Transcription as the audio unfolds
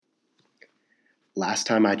last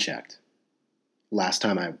time I checked, last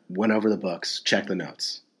time I went over the books, checked the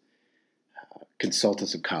notes, consulted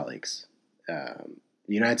some colleagues. The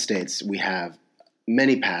United States, we have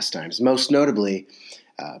many pastimes, most notably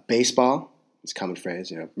baseball. It's a common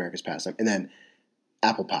phrase, America's pastime, and then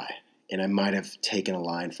apple pie. And I might have taken a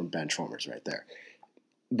line from Ben Schwarmer's right there.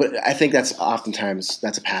 But I think that's a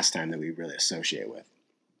pastime that we really associate with.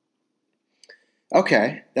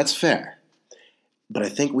 Okay, that's fair. But I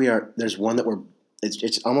think there's one that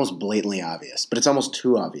it's almost blatantly obvious, but it's almost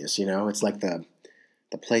too obvious, It's like the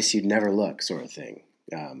place you'd never look sort of thing,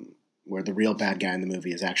 where the real bad guy in the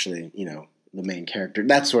movie is actually, the main character,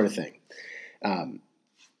 that sort of thing.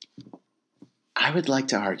 I would like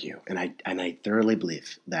to argue, and I thoroughly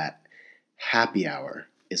believe that happy hour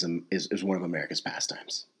is one of America's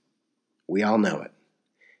pastimes. We all know it.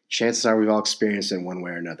 Chances are we've all experienced it in one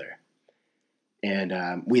way or another.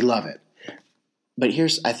 And we love it. But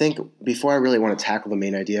I think before I really want to tackle the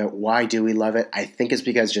main idea, why do we love it? I think it's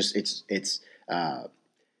because it's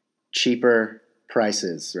cheaper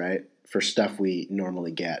prices, right, for stuff we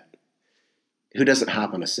normally get. Who doesn't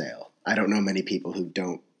hop on a sale? I don't know many people who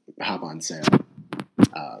don't hop on sale.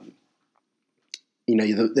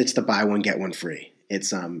 It's the buy one get one free.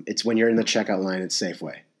 It's when you're in the checkout line at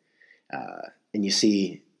Safeway, and you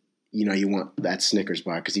see, you want that Snickers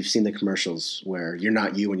bar because you've seen the commercials where you're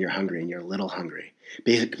not you when you're hungry and you're a little hungry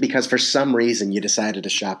because for some reason you decided to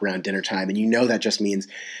shop around dinner time, and that just means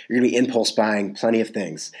you're going to be impulse buying plenty of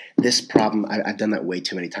things. This problem, I've done that way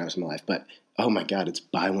too many times in my life, but oh my God, it's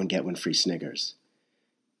buy one get one free Snickers.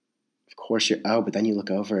 Of course but then you look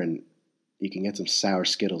over and you can get some sour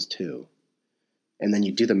Skittles too. And then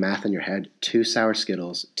you do the math in your head, 2 sour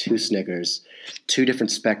Skittles, 2 Snickers, 2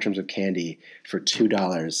 different spectrums of candy for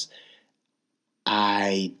 $2.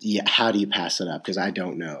 How do you pass it up? Because I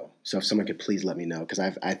don't know. So if someone could please let me know. Because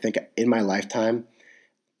I think in my lifetime,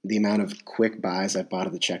 the amount of quick buys I've bought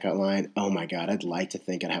at the checkout line, oh my God, I'd like to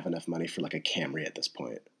think I'd have enough money for like a Camry at this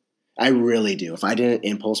point. I really do. If I didn't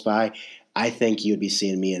impulse buy, I think you'd be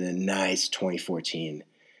seeing me in a nice 2014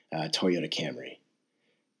 Toyota Camry.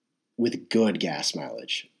 With good gas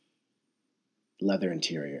mileage. Leather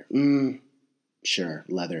interior. Sure,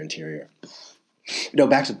 leather interior. No,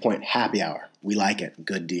 back to the point. Happy hour. We like it.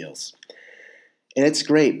 Good deals. And it's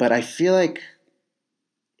great, but I feel like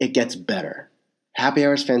it gets better. Happy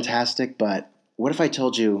hour is fantastic, but what if I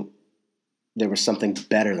told you there was something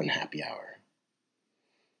better than happy hour?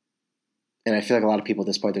 And I feel like a lot of people at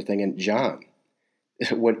this point, they're thinking, John,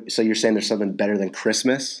 so you're saying there's something better than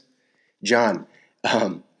Christmas? John,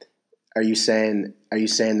 Are you saying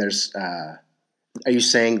there's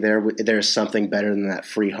something better than that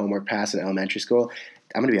free homework pass in elementary school?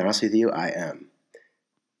 I'm going to be honest with you, I am.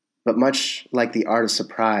 But much like the art of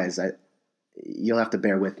surprise, you'll have to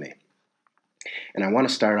bear with me. And I want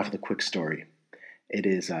to start off with a quick story. It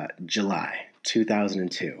is July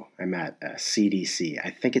 2002. I'm at CDC. I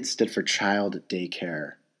think it stood for Child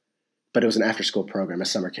Daycare, but it was an after-school program, a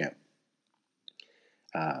summer camp.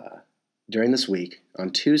 During this week,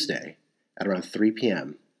 on Tuesday, at around 3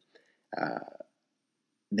 p.m.,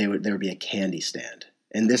 there would be a candy stand.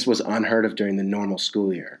 And this was unheard of during the normal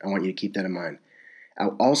school year. I want you to keep that in mind. I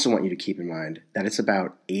also want you to keep in mind that it's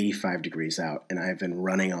about 85 degrees out, and I have been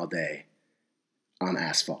running all day on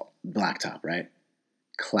asphalt, blacktop, right?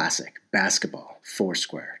 Classic, basketball,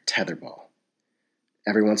 foursquare, tetherball.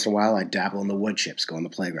 Every once in a while, I dabble in the wood chips, go on the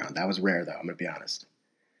playground. That was rare, though, I'm going to be honest.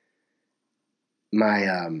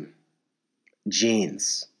 My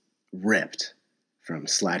jeans ripped from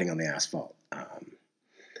sliding on the asphalt.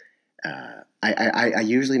 I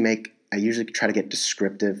usually try to get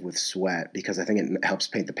descriptive with sweat because I think it helps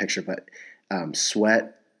paint the picture. But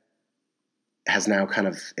sweat has now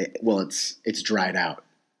it's dried out,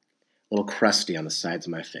 a little crusty on the sides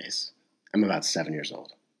of my face. I'm about 7 years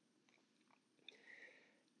old.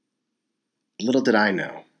 Little did I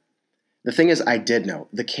know. The thing is, I did know.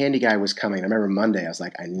 The candy guy was coming. I remember Monday, I was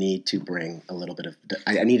like, I need to bring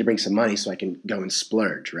some money so I can go and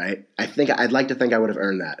splurge, right? I'd like to think I would have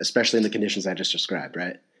earned that, especially in the conditions I just described,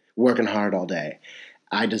 right? Working hard all day.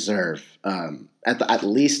 I deserve at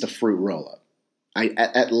least a fruit roll-up.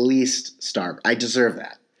 At least Starbucks. I deserve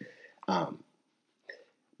that. But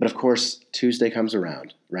of course, Tuesday comes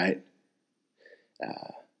around, right?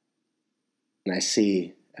 And I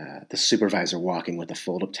see the supervisor walking with a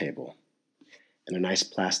fold-up table and a nice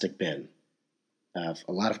plastic bin of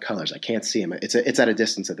a lot of colors. I can't see him. It's at a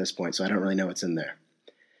distance at this point, so I don't really know what's in there.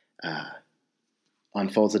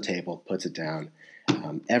 Unfolds the table, puts it down.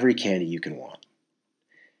 Every candy you can want.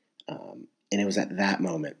 And it was at that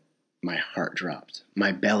moment my heart dropped.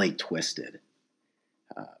 My belly twisted.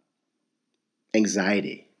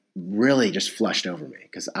 anxiety really just flushed over me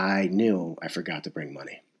because I knew I forgot to bring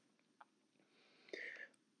money.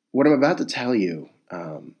 What I'm about to tell you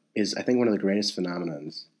is, I think, one of the greatest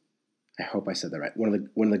phenomenons. I hope I said that right. One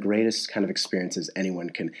of the greatest kind of experiences anyone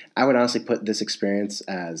can. I would honestly put this experience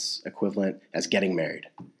as equivalent as getting married,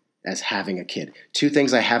 as having a kid. Two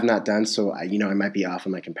things I have not done, so I might be off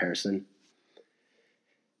on my comparison.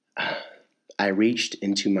 I reached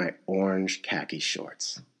into my orange khaki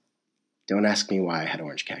shorts. Don't ask me why I had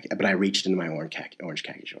orange khaki, but I reached into my orange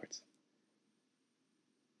khaki shorts.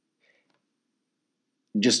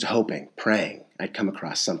 Just hoping, praying I'd come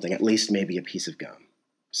across something, at least maybe a piece of gum.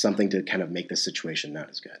 Something to kind of make this situation not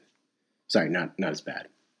as good. Sorry, not as bad.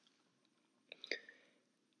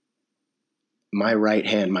 My right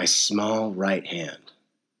hand, my small right hand,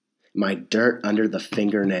 my dirt under the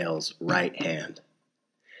fingernails right hand,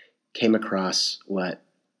 came across what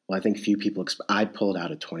I think few people I pulled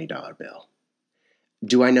out a $20 bill.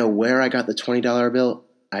 Do I know where I got the $20 bill?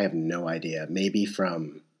 I have no idea. Maybe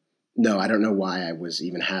from... No, I don't know why I was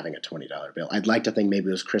even having a $20 bill. I'd like to think maybe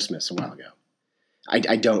it was Christmas a while ago.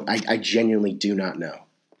 I genuinely do not know.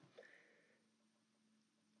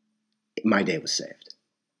 My day was saved.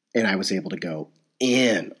 And I was able to go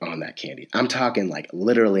in on that candy. I'm talking like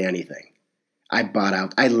literally anything. I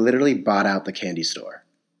literally bought out the candy store.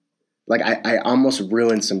 Like I almost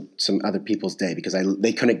ruined some other people's day because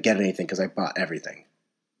they couldn't get anything because I bought everything.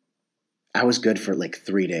 I was good for like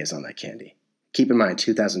 3 days on that candy. Keep in mind,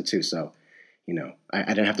 2002, so, I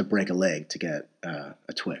didn't have to break a leg to get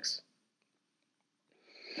a Twix.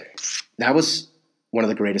 That was one of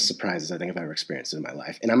the greatest surprises I think I've ever experienced in my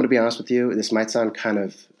life. And I'm going to be honest with you, this might sound kind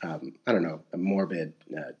of, morbid,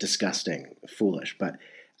 disgusting, foolish, but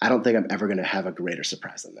I don't think I'm ever going to have a greater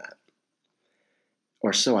surprise than that.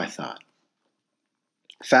 Or so I thought.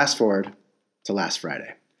 Fast forward to last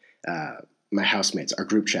Friday. My housemates, our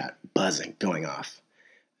group chat, buzzing, going off.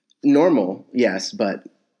 Normal, yes, but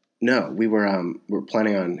no. We were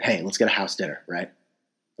planning on, hey, let's get a house dinner, right?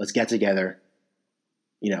 Let's get together.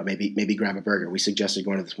 Maybe grab a burger. We suggested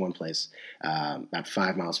going to this one place about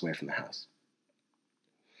 5 miles away from the house.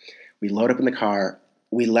 We load up in the car.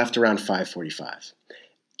 We left around 5:45.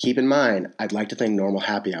 Keep in mind, I'd like to think normal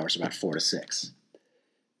happy hours about 4 to 6.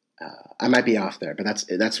 I might be off there, but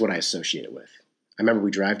that's what I associate it with. I remember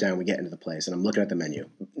we drive down, we get into the place, and I'm looking at the menu.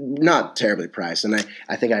 Not terribly priced, and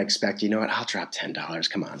I think I expect, I'll drop $10.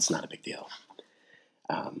 Come on, it's not a big deal.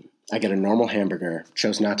 I get a normal hamburger. I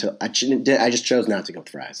just chose not to go with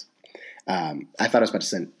fries. I thought I was about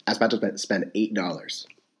to spend $8.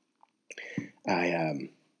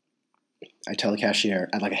 I tell the cashier,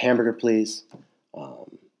 I'd like a hamburger, please.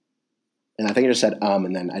 And I think I just said,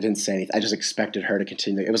 and then I didn't say anything. I just expected her to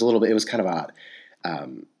continue. It was kind of odd.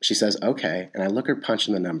 She says, okay. And I look her punch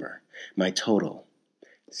in the number. My total,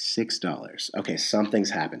 $6. Okay, something's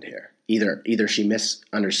happened here. Either she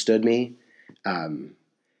misunderstood me.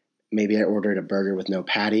 Maybe I ordered a burger with no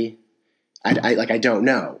patty. I don't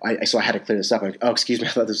know. So I had to clear this up. I'm like, oh, excuse me.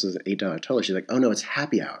 I thought this was an $8 total. She's like, oh no, it's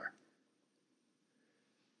happy hour.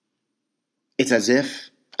 It's as if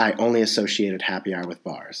I only associated happy hour with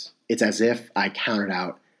bars. It's as if I counted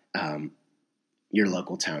out your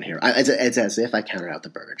local town here. It's as if I counted out the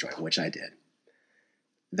burger joint, which I did.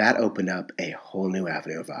 That opened up a whole new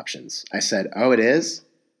avenue of options. I said, oh, it is?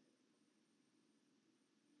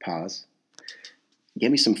 Pause.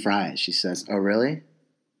 Give me some fries. She says, oh, really?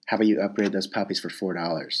 How about you upgrade those puppies for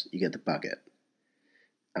 $4? You get the bucket.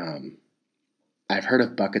 I've heard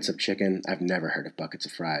of buckets of chicken. I've never heard of buckets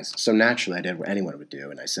of fries. So naturally, I did what anyone would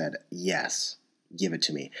do, and I said, yes, give it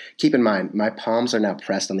to me. Keep in mind, my palms are now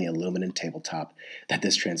pressed on the aluminum tabletop that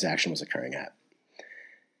this transaction was occurring at.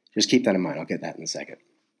 Just keep that in mind. I'll get that in a second.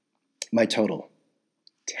 My total,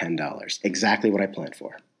 $10. Exactly what I planned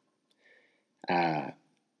for.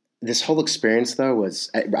 This whole experience, though,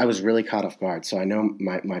 I was really caught off guard. So I know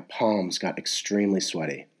my palms got extremely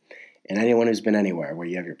sweaty. And anyone who's been anywhere where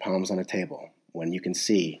you have your palms on a table, when you can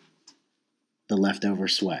see the leftover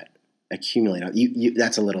sweat accumulate,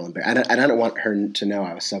 that's a little embarrassing. I don't want her to know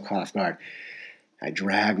I was so caught off guard. I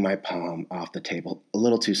dragged my palm off the table a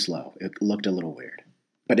little too slow. It looked a little weird.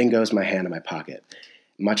 But in goes my hand in my pocket,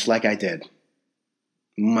 much like I did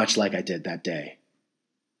that day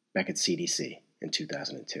back at CDC in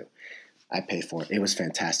 2002. I paid for it. It was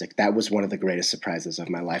fantastic. That was one of the greatest surprises of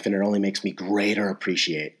my life, and it only makes me greater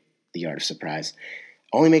appreciate the art of surprise.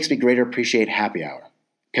 Only makes me greater appreciate happy hour,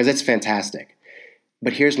 because it's fantastic.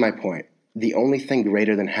 But here's my point. The only thing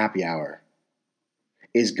greater than happy hour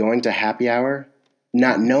is going to happy hour,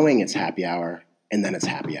 not knowing it's happy hour, and then it's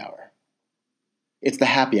happy hour. It's the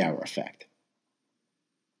happy hour effect.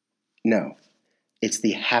 No, It's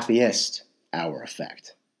the happiest hour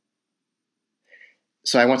effect.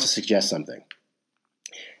 So I want to suggest something.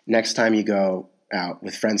 Next time you go out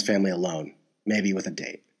with friends, family, alone, maybe with a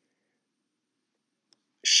date,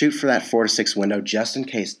 shoot for that 4 to 6 window just in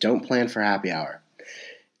case. Don't plan for happy hour.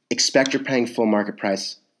 Expect you're paying full market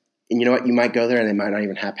price. And you know what? You might go there and they might not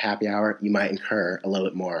even have happy hour. You might incur a little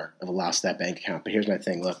bit more of a loss to that bank account. But here's my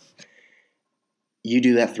thing. Look, you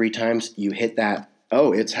do that 3 times, you hit that,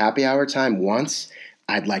 oh, it's happy hour time once,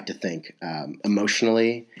 I'd like to think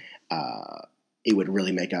emotionally it would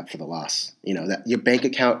really make up for the loss. You know, that your bank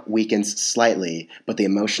account weakens slightly, but the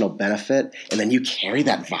emotional benefit, and then you carry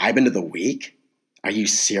that vibe into the week? Are you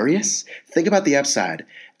serious? Think about the upside.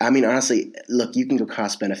 I mean, honestly, look, you can go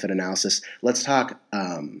cost-benefit analysis. Let's talk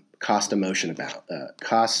cost emotion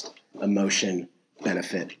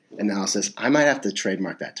benefit analysis. I might have to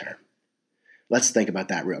trademark that term. Let's think about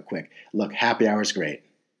that real quick. Look, happy hour is great,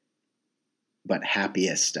 but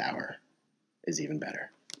happiest hour is even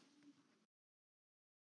better.